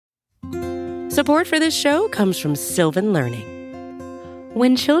Support for this show comes from Sylvan Learning.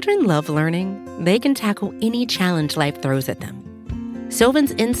 When children love learning, they can tackle any challenge life throws at them.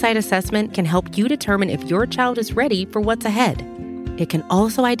 Sylvan's Insight Assessment can help you determine if your child is ready for what's ahead. It can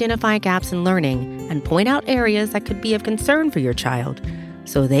also identify gaps in learning and point out areas that could be of concern for your child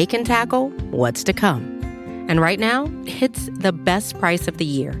so they can tackle what's to come. And right now, it's the best price of the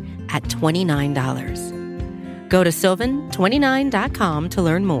year at $29. Go to sylvan29.com to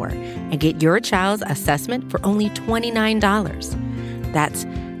learn more and get your child's assessment for only $29. That's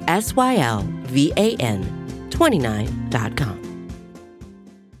SYLVAN 29.com.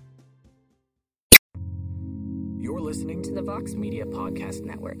 You're listening to the Vox Media Podcast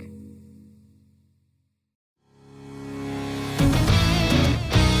Network.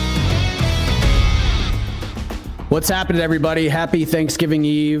 What's happening, everybody? Happy Thanksgiving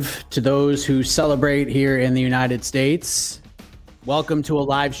Eve to those who celebrate here in the United States. Welcome to a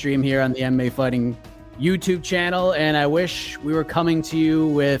live stream here on the MMA Fighting YouTube channel, and I wish we were coming to you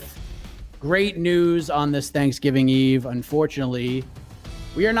with great news on this Thanksgiving Eve. Unfortunately,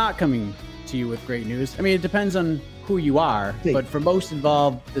 we are not coming to you with great news. I mean, it depends on who you are, but for most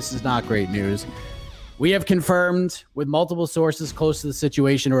involved, this is not great news. We have confirmed with multiple sources close to the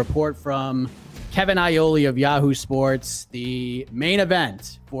situation, a report from Kevin Aioli of Yahoo Sports, the main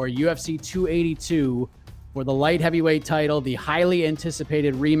event for UFC 282 for the light heavyweight title, the highly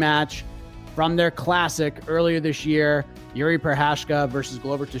anticipated rematch from their classic earlier this year, Jiri Prochazka versus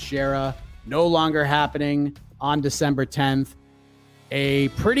Glover Teixeira, no longer happening on December 10th. A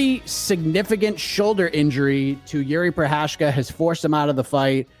pretty significant shoulder injury to Jiri Prochazka has forced him out of the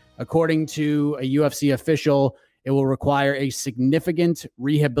fight. According to a UFC official, it will require a significant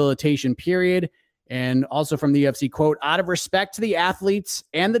rehabilitation period. And also from the UFC, quote, out of respect to the athletes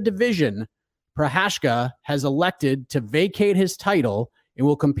and the division, Prochazka has elected to vacate his title and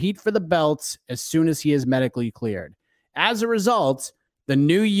will compete for the belts as soon as he is medically cleared. As a result, the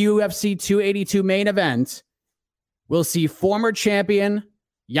new UFC 282 main event will see former champion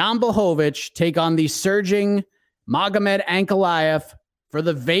Jan Blachowicz take on the surging Magomed Ankalaev for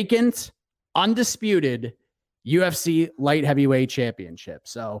the vacant, undisputed UFC light heavyweight championship.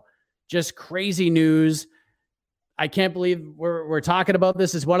 So just crazy news. I can't believe we're talking about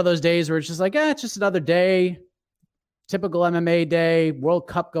this. It's one of those days where it's just like, it's just another day, typical MMA day, World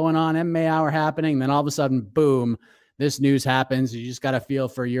Cup going on, MMA hour happening. Then all of a sudden, boom, this news happens. You just got to feel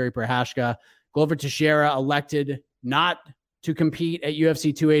for Jiri Prochazka. Glover Teixeira elected not to compete at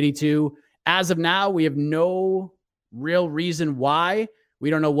UFC 282. As of now, we have no real reason why. We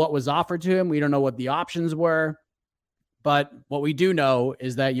don't know what was offered to him. We don't know what the options were. But what we do know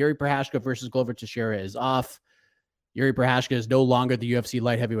is that Jiri Prochazka versus Glover Teixeira is off. Jiri Prochazka is no longer the UFC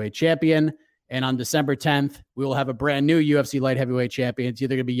light heavyweight champion. And on December 10th, we will have a brand new UFC light heavyweight champion. It's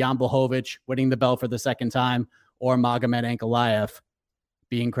either going to be Jan Blachowicz winning the belt for the second time or Magomed Ankalaev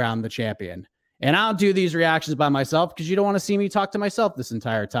being crowned the champion. And I'll do these reactions by myself because you don't want to see me talk to myself this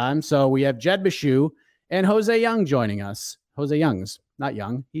entire time. So we have Jed Bashu and Jose Young joining us. Jose Young's not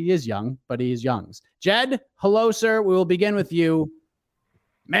young. He is young, but he is Young's. Jed, hello, sir. We will begin with you.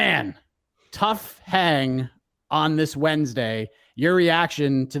 Man, tough hang on this Wednesday. Your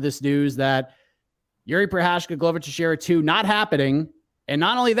reaction to this news that Jiri Prochazka, Glover Teixeira 2 not happening. And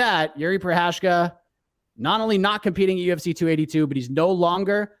not only that, Jiri Prochazka not only not competing at UFC 282, but he's no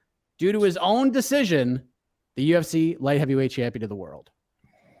longer, due to his own decision, the UFC light heavyweight champion of the world.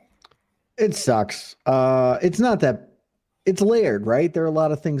 It sucks. It's not that it's layered, right? There are a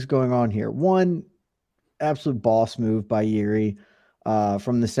lot of things going on here. One, absolute boss move by Jiri.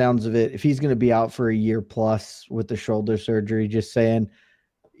 From the sounds of it, if he's going to be out for a year plus with the shoulder surgery, just saying,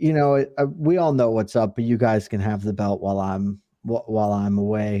 we all know what's up, but you guys can have the belt while I'm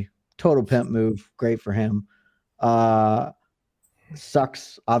away. Total pimp move. Great for him.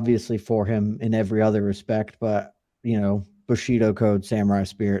 Sucks, obviously, for him in every other respect, but, Bushido code, samurai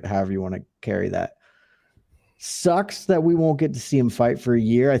spirit, however you want to carry that. Sucks that we won't get to see him fight for a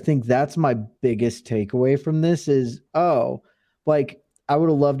year. I think that's my biggest takeaway from this is, I would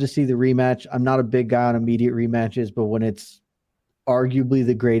have loved to see the rematch. I'm not a big guy on immediate rematches, but when it's arguably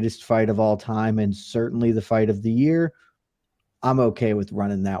the greatest fight of all time and certainly the fight of the year, I'm okay with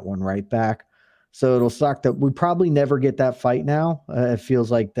running that one right back. So it'll suck that we probably never get that fight now. It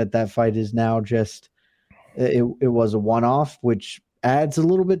feels like that fight is now just, it was a one-off, which adds a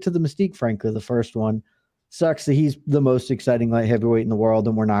little bit to the mystique, frankly, the first one. Sucks that he's the most exciting light heavyweight in the world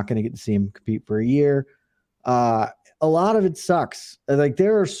and we're not going to get to see him compete for a year. A lot of it sucks. Like,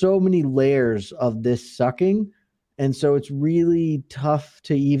 there are so many layers of this sucking. And so it's really tough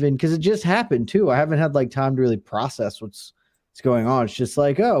to even, because it just happened too. I haven't had time to really process what's going on. It's just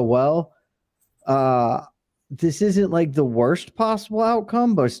like, This isn't like the worst possible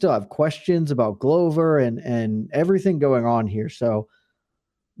outcome, but I still have questions about Glover and everything going on here. So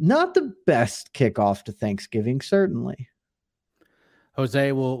not the best kickoff to Thanksgiving, certainly.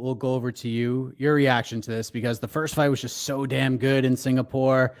 Jose, we'll go over to you, your reaction to this, because the first fight was just so damn good in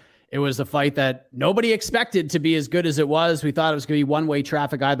Singapore. It was a fight that nobody expected to be as good as it was. We thought it was going to be one-way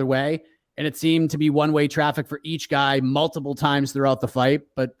traffic either way, and it seemed to be one-way traffic for each guy multiple times throughout the fight,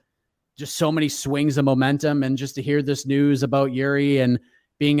 but just so many swings of momentum. And just to hear this news about Jiri and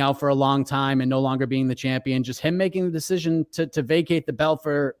being out for a long time and no longer being the champion, just him making the decision to vacate the belt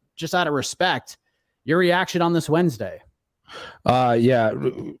for just out of respect. Your reaction on this Wednesday? Yeah,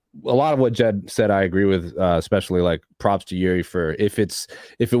 a lot of what Jed said I agree with, especially like props to Jiri for if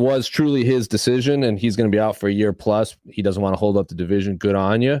it was truly his decision and he's going to be out for a year plus, he doesn't want to hold up the division. Good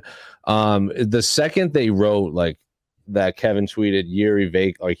on you. The second they wrote like that, Kevin tweeted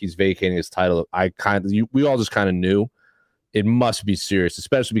Jiri he's vacating his title, we all just kind of knew it must be serious,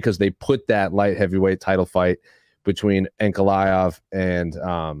 especially because they put that light heavyweight title fight between Ankalaev and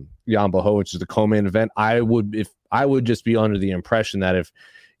Jan Blachowicz as the co-main event. I would just be under the impression that if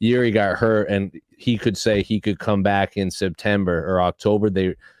Jiri got hurt and he could say he could come back in September or October,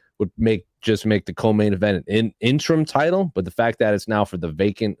 they would make the co-main event an interim title. But the fact that it's now for the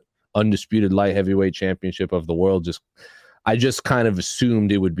vacant, undisputed light heavyweight championship of the world, I just kind of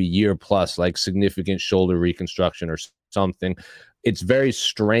assumed it would be year plus, like significant shoulder reconstruction or something. It's very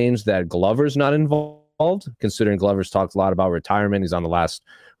strange that Glover's not involved, considering Glover's talked a lot about retirement. He's on the last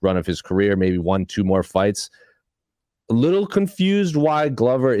run of his career, maybe 1-2 more fights. A little confused why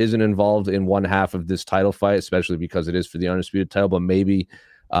Glover isn't involved in one half of this title fight, especially because it is for the undisputed title, but maybe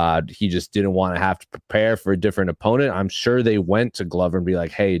he just didn't want to have to prepare for a different opponent. I'm sure they went to Glover and be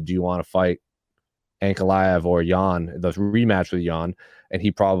like, hey, do you want to fight Ankalaev or Jan, the rematch with Jan?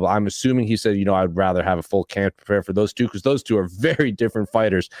 And I'm assuming he said, I'd rather have a full camp to prepare for those two, because those two are very different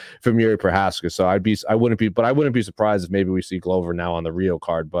fighters from Jiri Prochazka. So I wouldn't be surprised if maybe we see Glover now on the Rio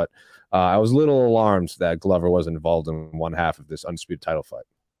card. But I was a little alarmed that Glover wasn't involved in one half of this undisputed title fight.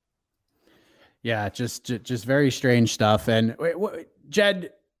 Yeah, just very strange stuff. And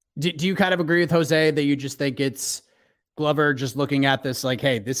Jed, do you kind of agree with Jose that you just think it's Glover just looking at this like,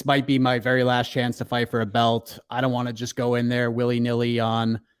 hey, this might be my very last chance to fight for a belt. I don't want to just go in there willy-nilly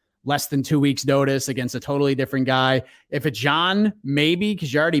on less than 2 weeks notice against a totally different guy. If it's Jan, maybe,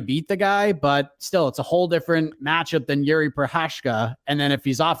 because you already beat the guy, but still it's a whole different matchup than Jiri Prochazka. And then if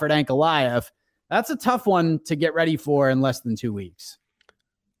he's offered Ankalaev, that's a tough one to get ready for in less than 2 weeks.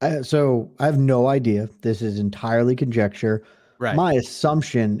 So I have no idea. This is entirely conjecture. Right. My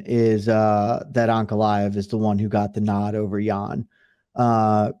assumption is that Ankalaev is the one who got the nod over Jan.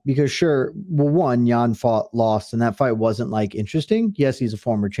 Because Jan lost, and that fight wasn't like interesting. Yes, he's a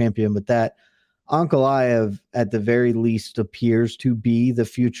former champion, but that Ankalaev at the very least appears to be the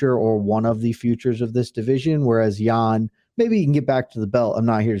future or one of the futures of this division, whereas Jan, maybe he can get back to the belt. I'm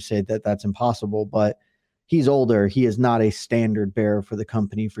not here to say that that's impossible, but he's older. He is not a standard bearer for the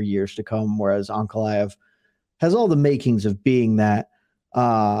company for years to come, whereas Ankalaev has all the makings of being that,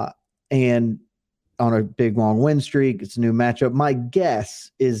 and on a big long win streak. It's a new matchup. My guess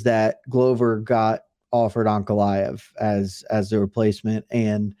is that Glover got offered Ankalaev as the replacement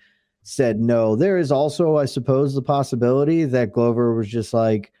and said no. There is also, I suppose, the possibility that Glover was just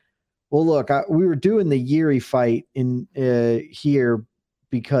like, well, look, we were doing the Jiri fight in here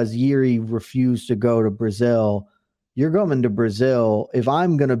because Jiri refused to go to Brazil. You're going to Brazil. If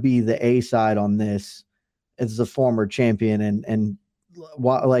I'm going to be the A side on this, as the former champion, and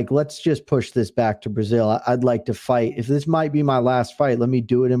let's just push this back to Brazil. I'd like to fight. If this might be my last fight, let me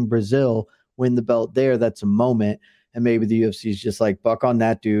do it in Brazil, win the belt there. That's a moment. And maybe the UFC is just like, buck on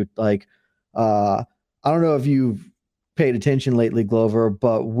that, dude. Like, I don't know if you've paid attention lately, Glover,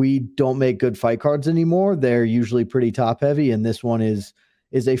 but we don't make good fight cards anymore. They're usually pretty top heavy. And this one is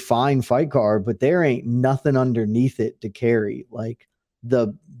a fine fight card, but there ain't nothing underneath it to carry. Like,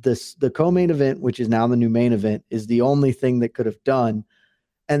 the co-main event, which is now the new main event, is the only thing that could have done.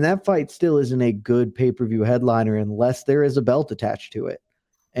 And that fight still isn't a good pay-per-view headliner unless there is a belt attached to it.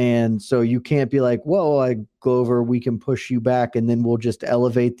 And so you can't be like, whoa, Glover, we can push you back and then we'll just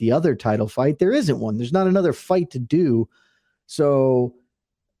elevate the other title fight. There isn't one. There's not another fight to do. So,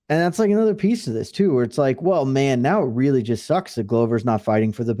 and that's like another piece of this too, where it's like, well, man, now it really just sucks that Glover's not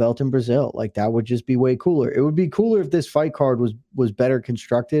fighting for the belt in Brazil. Like, that would just be way cooler. It would be cooler if this fight card was better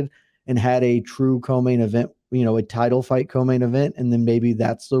constructed and had a true co-main event, a title fight co-main event. And then maybe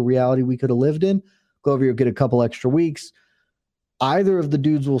that's the reality we could have lived in. Glover, you'll get a couple extra weeks. Either of the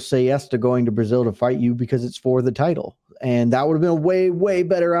dudes will say yes to going to Brazil to fight you because it's for the title. And that would have been a way, way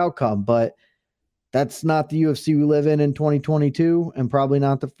better outcome. But that's not the UFC we live in 2022, and probably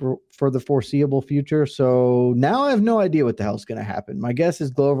not for the foreseeable future. So now I have no idea what the hell's going to happen. My guess is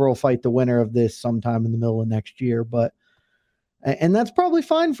Glover will fight the winner of this sometime in the middle of next year, and that's probably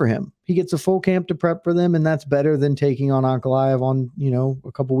fine for him. He gets a full camp to prep for them, and that's better than taking on Ankalaev on,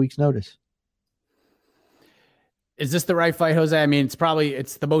 a couple weeks notice. Is this the right fight, Jose? I mean,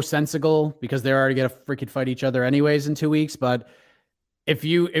 it's the most sensible because they're already going to freaking fight each other anyways in 2 weeks. But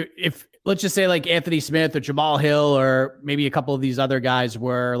if let's just say like Anthony Smith or Jamal Hill or maybe a couple of these other guys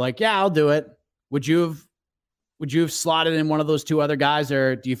were like, yeah, I'll do it. Would you have slotted in one of those two other guys,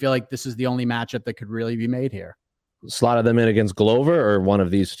 or do you feel like this is the only matchup that could really be made here? Slotted them in against Glover or one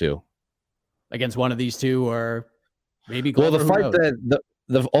of these two? Against one of these two, or maybe Glover. Well,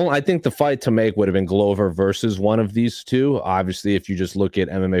 the fight I think the fight to make would have been Glover versus one of these two. Obviously, if you just look at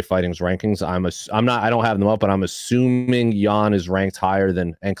MMA Fighting's rankings, I don't have them up, but I'm assuming Jan is ranked higher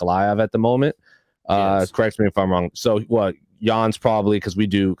than Ankalaev at the moment. Yes. Correct me if I'm wrong. So what? Jan's probably because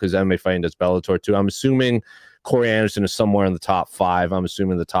MMA Fighting does Bellator too. I'm assuming Corey Anderson is somewhere in the top 5. I'm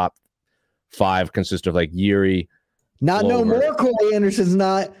assuming the top 5 consist of like Jiri. Not Glover. No more. Corey Anderson's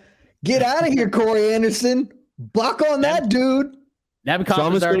not. Get out of here, Corey Anderson. Block on that dude.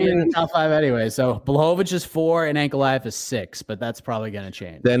 Nabokov is already in the top 5 anyway. So Blachowicz is 4 and Ankalaev is 6, but that's probably going to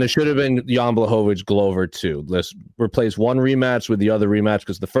change. Then it should have been Jan Blachowicz, Glover 2. Let's replace one rematch with the other rematch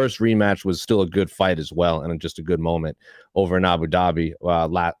because the first rematch was still a good fight as well and just a good moment over in Abu Dhabi,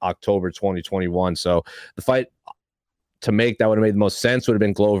 October 2021. So the fight to make that would have made the most sense would have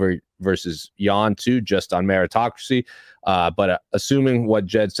been Glover versus Jan 2, just on meritocracy. But assuming what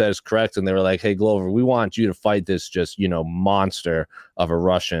Jed said is correct, and they were like, hey, Glover, we want you to fight this just, monster of a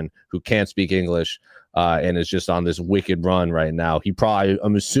Russian who can't speak English and is just on this wicked run right now.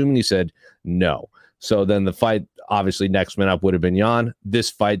 I'm assuming he said no. So then the fight, obviously, next man up would have been Jan.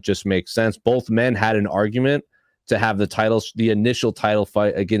 This fight just makes sense. Both men had an argument to have the initial title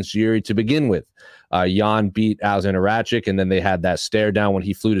fight against Jiri to begin with. Jan beat Alexander Rakic, and then they had that stare down when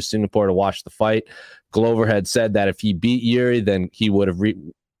he flew to Singapore to watch the fight. Glover had said that if he beat Jiri, then he would have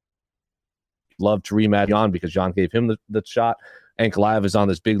loved to rematch Jan because Jan gave him the shot. Ankalaev is on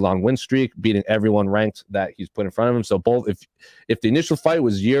this big long win streak, beating everyone ranked that he's put in front of him. So both, if the initial fight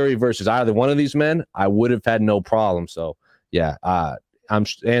was Jiri versus either one of these men, I would have had no problem. So yeah, I'm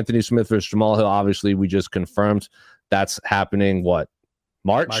Anthony Smith versus Jamal Hill. Obviously, we just confirmed that's happening. What,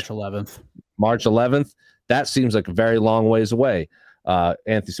 March 11th? March 11th. That seems like a very long ways away.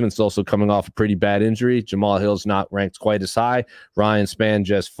 Anthony Smith's also coming off a pretty bad injury. Jamal Hill's not ranked quite as high. Ryan Spann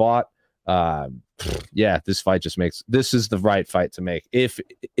just fought. This fight this is the right fight to make if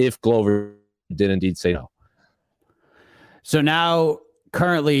Glover did indeed say no. So now,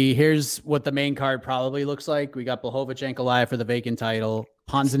 currently, here's what the main card probably looks like. We got Blachowicz, Ankalaev for the vacant title.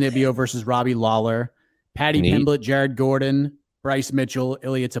 Ponzinibbio versus Robbie Lawler. Paddy Pimblett, Jared Gordon, Bryce Mitchell,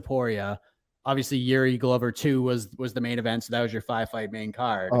 Ilya Taporia. Obviously, Jiri Glover 2 was the main event, so that was your 5-fight main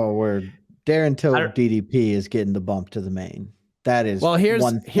card. Oh, word. Darren Till DDP is getting the bump to the main. That is here's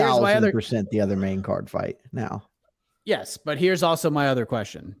my other % the other main card fight now. Yes, but here's also my other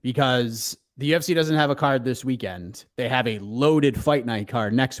question, because the UFC doesn't have a card this weekend. They have a loaded fight night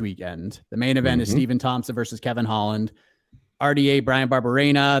card next weekend. The main event is Stephen Thompson versus Kevin Holland. RDA, Brian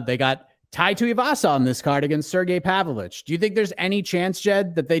Barberena. They got Tai Tuivasa on this card against Sergey Pavlovich. Do you think there's any chance,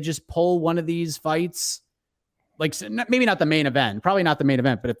 Jed, that they just pull one of these fights? Like, maybe not the main event, probably not the main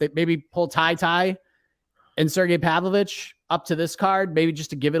event, but if they maybe pull Tai and Sergey Pavlovich up to this card, maybe just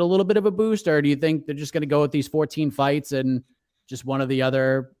to give it a little bit of a boost? Or do you think they're just going to go with these 14 fights and just one of the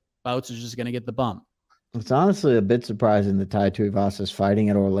other bouts is just going to get the bump? It's honestly a bit surprising that Tai Tuivasa is fighting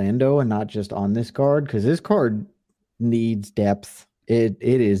at Orlando and not just on this card, because this card needs depth. It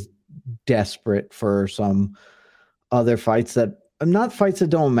is desperate for some other fights that not fights that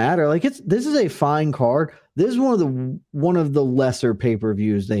don't matter. Like, this is a fine card. This is one of the lesser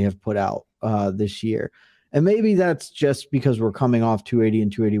pay-per-views they have put out this year. And maybe that's just because we're coming off 280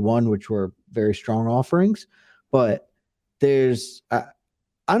 and 281, which were very strong offerings. But there's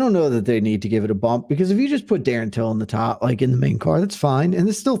I don't know that they need to give it a bump, because if you just put Darren Till in the top, like in the main card, that's fine. And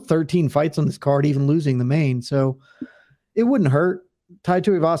there's still 13 fights on this card, even losing the main. So it wouldn't hurt. Tai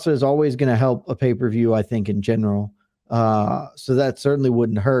Tuivasa is always going to help a pay-per-view, I think, in general. So that certainly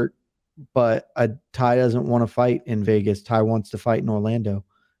wouldn't hurt. But Tai doesn't want to fight in Vegas. Tai wants to fight in Orlando.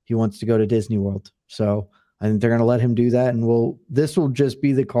 He wants to go to Disney World. So I think they're going to let him do that. And this will just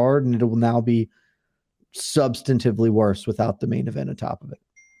be the card, and it will now be substantively worse without the main event on top of it.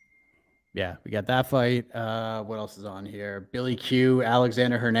 Yeah, we got that fight. What else is on here? Billy Q,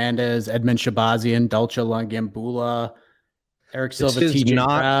 Alexander Hernandez, Edmund Shabazian, Dulce Langambula. Eric Silva, This is TJ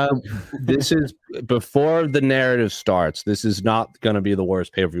not. Brown. This is before the narrative starts. This is not going to be the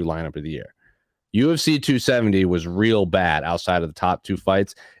worst pay-per-view lineup of the year. UFC 270 was real bad outside of the top 2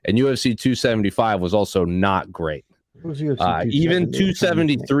 fights, and UFC 275 was also not great. Even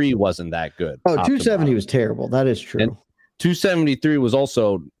 273 wasn't that good. Oh, 270 was terrible. That is true. And 273 was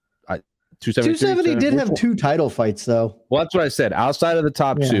also 270 did have 2 title fights, though. Well, that's what I said. Outside of the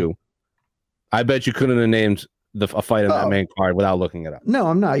top 2, I bet you couldn't have named a fight on that main card without looking it up. No,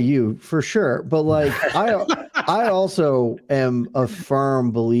 I'm not you for sure. But like, I also am a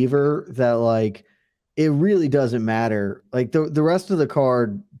firm believer that like it really doesn't matter. Like the rest of the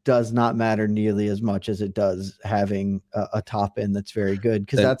card does not matter nearly as much as it does having a top end that's very good,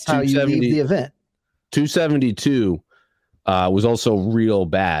 because that's how you leave the event. 272 was also real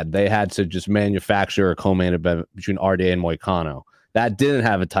bad. They had to just manufacture a co-main event between RDA and Moicano. That didn't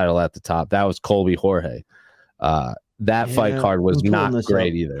have a title at the top. That was Colby Jorge. That fight card was not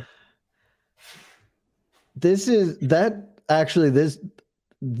great either. This is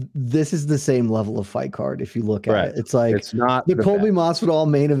the same level of fight card if you look at it. It's like it's not the Colby Masvidal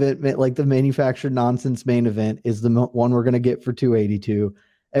main event, like the manufactured nonsense main event is the one we're going to get for 282.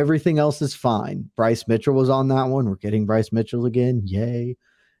 Everything else is fine. Bryce Mitchell was on that one. We're getting Bryce Mitchell again. Yay.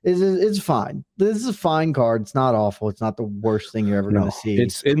 It's fine. This is a fine card. It's not awful. It's not the worst thing you're ever going to see.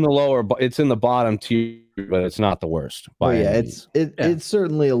 It's in the bottom tier, but it's not the worst. It's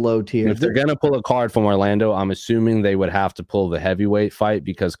certainly a low tier. If they're going to pull a card from Orlando, I'm assuming they would have to pull the heavyweight fight,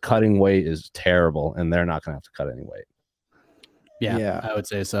 because cutting weight is terrible, and they're not going to have to cut any weight. Yeah, I would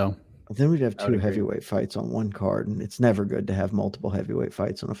say so. Then we'd have 2 heavyweight fights on one card, and it's never good to have multiple heavyweight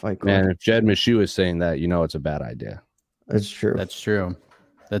fights on a fight card. Man, if Jed Meshew is saying that, it's a bad idea. That's true. That's true.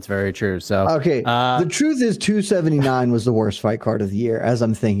 That's very true. So okay, the truth is 279 was the worst fight card of the year, as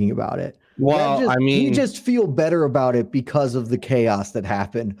I'm thinking about it. Well, you just feel better about it because of the chaos that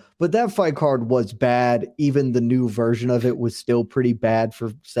happened. But that fight card was bad. Even the new version of it was still pretty bad for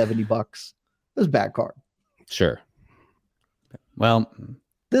 $70. It was a bad card. Sure. Well,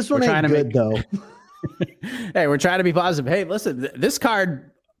 this one ain't good though. Hey, we're trying to be positive. Hey, listen, this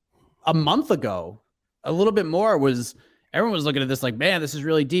card a month ago, a little bit more was. Everyone was looking at this like, man, this is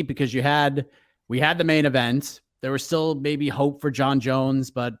really deep, because we had the main event. There was still maybe hope for John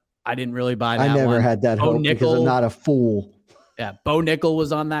Jones, but I didn't really buy that. I never had that hope because I'm not a fool. Yeah, Bo Nickel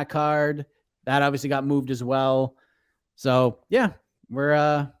was on that card. That obviously got moved as well. So yeah,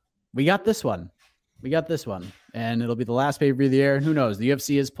 we got this one. And it'll be the last pay-per-view of the year. Who knows? The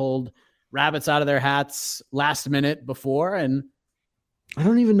UFC has pulled rabbits out of their hats last minute before, and I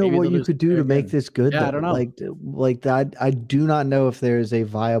don't even know what you could do to make this good. Yeah, I don't know. Like that. I do not know if there is a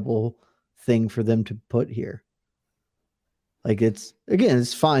viable thing for them to put here. Like it's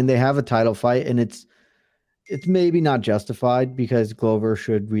fine. They have a title fight, and it's maybe not justified because Glover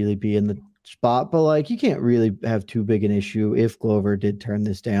should really be in the spot, but like you can't really have too big an issue if Glover did turn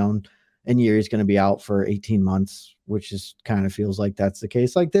this down and Yuri's going to be out for 18 months, which is kind of feels like that's the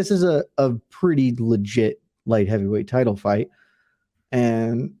case. Like this is a pretty legit light heavyweight title fight.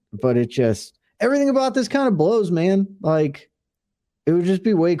 But it just, everything about this kind of blows, man. Like it would just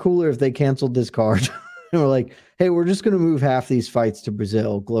be way cooler if they canceled this card and we're like, hey, we're just going to move half these fights to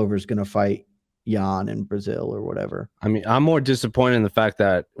Brazil. Glover's going to fight Jan in Brazil or whatever. I mean, I'm more disappointed in the fact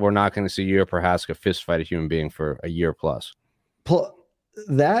that we're not going to see Jiri Prochazka fist fight a human being for a year plus.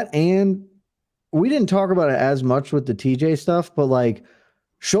 That, and we didn't talk about it as much with the TJ stuff, but like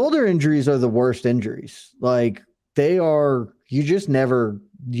shoulder injuries are the worst injuries. Like they are,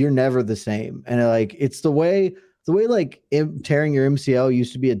 you're never the same. And like, it's the way like tearing your MCL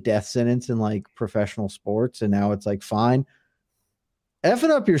used to be a death sentence in like professional sports. And now it's like, fine.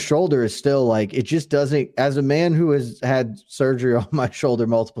 Effing up your shoulder is still like, it just doesn't, as a man who has had surgery on my shoulder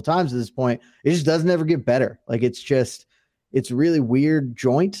multiple times at this point, it just doesn't ever get better. Like it's really weird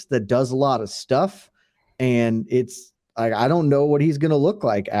joint that does a lot of stuff. And it's like, I don't know what he's going to look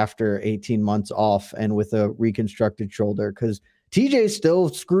like after 18 months off and with a reconstructed shoulder. Cause TJ still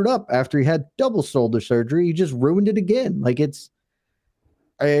screwed up after he had double shoulder surgery. He just ruined it again. Like it's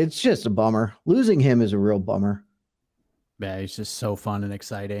just a bummer. Losing him is a real bummer. Yeah, he's just so fun and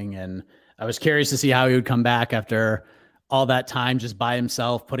exciting. And I was curious to see how he would come back after all that time just by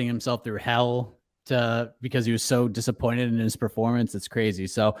himself, putting himself through hell because he was so disappointed in his performance. It's crazy.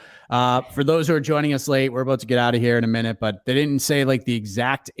 So for those who are joining us late, we're about to get out of here in a minute, but they didn't say like the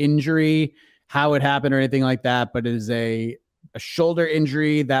exact injury, how it happened or anything like that, but it is a shoulder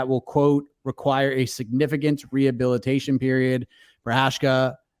injury that will, quote, require a significant rehabilitation period.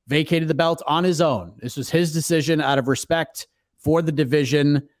 Prochazka vacated the belt on his own. This was his decision out of respect for the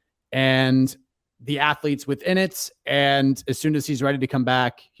division. And the athletes within it. And as soon as he's ready to come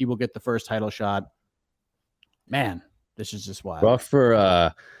back, he will get the first title shot. Man, this is just wild. Rough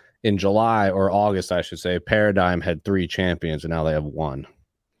for in July or August, I should say, Paradigm had 3 champions and now they have 1.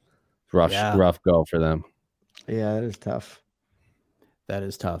 Rough go for them. Yeah, that is tough. That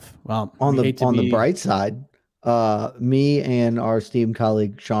is tough. Well, on the bright side, me and our esteemed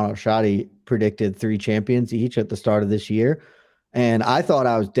colleague Sean O'Shadi predicted 3 champions each at the start of this year. And I thought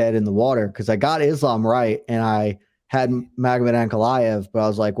I was dead in the water because I got Islam right and I had Magomed Ankalaev, but I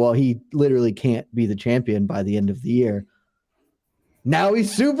was like, well, he literally can't be the champion by the end of the year. Now he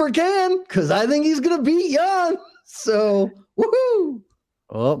super can because I think he's going to beat Jan. So, woohoo!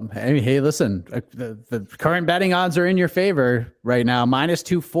 Well, hey, listen, the current betting odds are in your favor right now.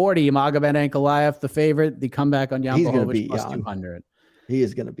 -240, Magomed Ankalaev, the favorite. The comeback on Jan Blachowicz +200. He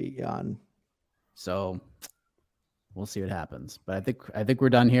is going to beat Jan. So we'll see what happens. But I think we're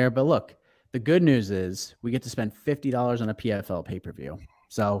done here. But look, the good news is we get to spend $50 on a PFL pay-per-view.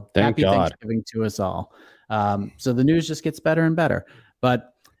 So happy Thanksgiving to us all. So the news just gets better and better.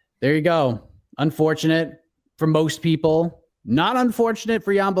 But there you go. Unfortunate for most people. Not unfortunate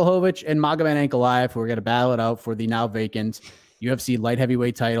for Jan Blachowicz and Magomed Ankalaev, who are going to battle it out for the now vacant UFC light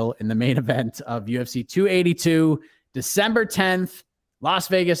heavyweight title in the main event of UFC 282, December 10th, Las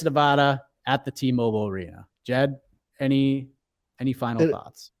Vegas, Nevada, at the T-Mobile Arena. Jed, any final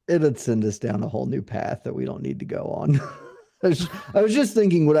thoughts? It'd send us down a whole new path that we don't need to go on. I was just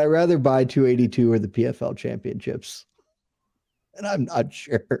thinking, would I rather buy 282 or the PFL championships? And I'm not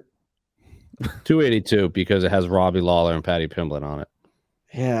sure. 282 because it has Robbie Lawler and Paddy Pimblett on it.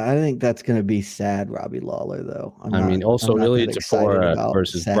 Yeah, I think that's going to be sad Robbie Lawler, though. Also Ilya Tafora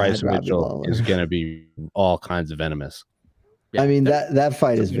versus Bryce Mitchell is going to be all kinds of venomous. Yeah, I mean, that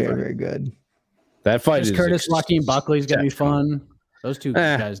fight is very, very good. That fight is Curtis Joaquin Buckley is going to be fun. Those two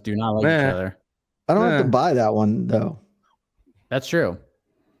guys do not like each other. I don't have to buy that one, though. That's true.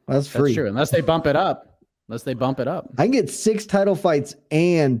 That's free. That's true, unless they bump it up. I can get 6 title fights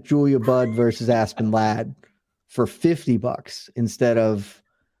and Julia Budd versus Aspen Ladd for $50 instead of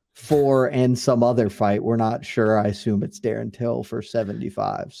 4 and some other fight. We're not sure. I assume it's Darren Till for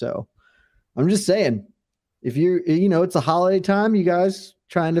 $75. So I'm just saying, if it's a holiday time, you guys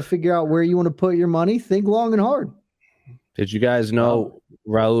trying to figure out where you want to put your money, think long and hard. Did you guys know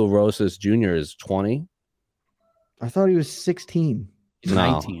Raul Rosas Jr. is 20? I thought he was 16. He's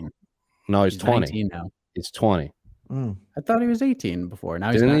 19. No, he's 20. 19 now. He's 20. I thought he was 18 before.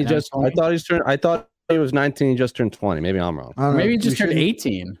 Now he's I thought he was 19. He just turned 20. Maybe I'm wrong. Maybe he just turned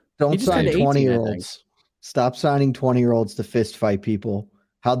 18. Don't sign 20-year-olds. Stop signing 20-year-olds to fist fight people.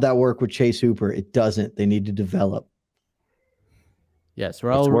 How'd that work with Chase Hooper? It doesn't. They need to develop. Yes, it's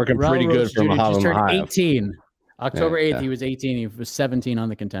working pretty good for Muhammad. Just turned 18. October 8th, he was 18. He was 17 on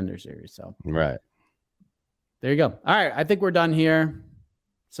the Contender Series. So right there you go. All right, I think we're done here.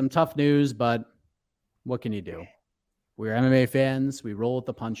 Some tough news, but what can you do? We're MMA fans. We roll with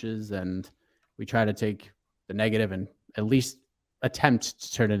the punches, and we try to take the negative and at least attempt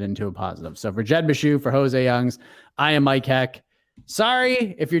to turn it into a positive. So for Jed Bashu, for Jose Youngs, I am Mike Heck.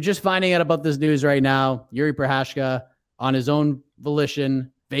 Sorry if you're just finding out about this news right now. Jiri Prochazka, on his own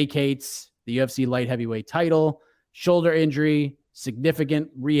volition, vacates the UFC light heavyweight title. Shoulder injury, significant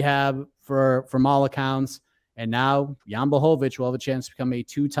rehab from all accounts. And now Jan Blachowicz will have a chance to become a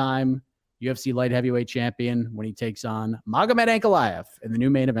 2-time UFC light heavyweight champion when he takes on Magomed Ankalaev in the new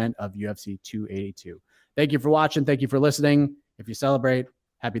main event of UFC 282. Thank you for watching. Thank you for listening. If you celebrate,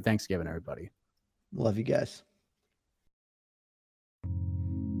 happy Thanksgiving, everybody. Love you guys.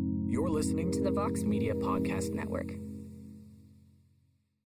 You're listening to the Vox Media Podcast Network.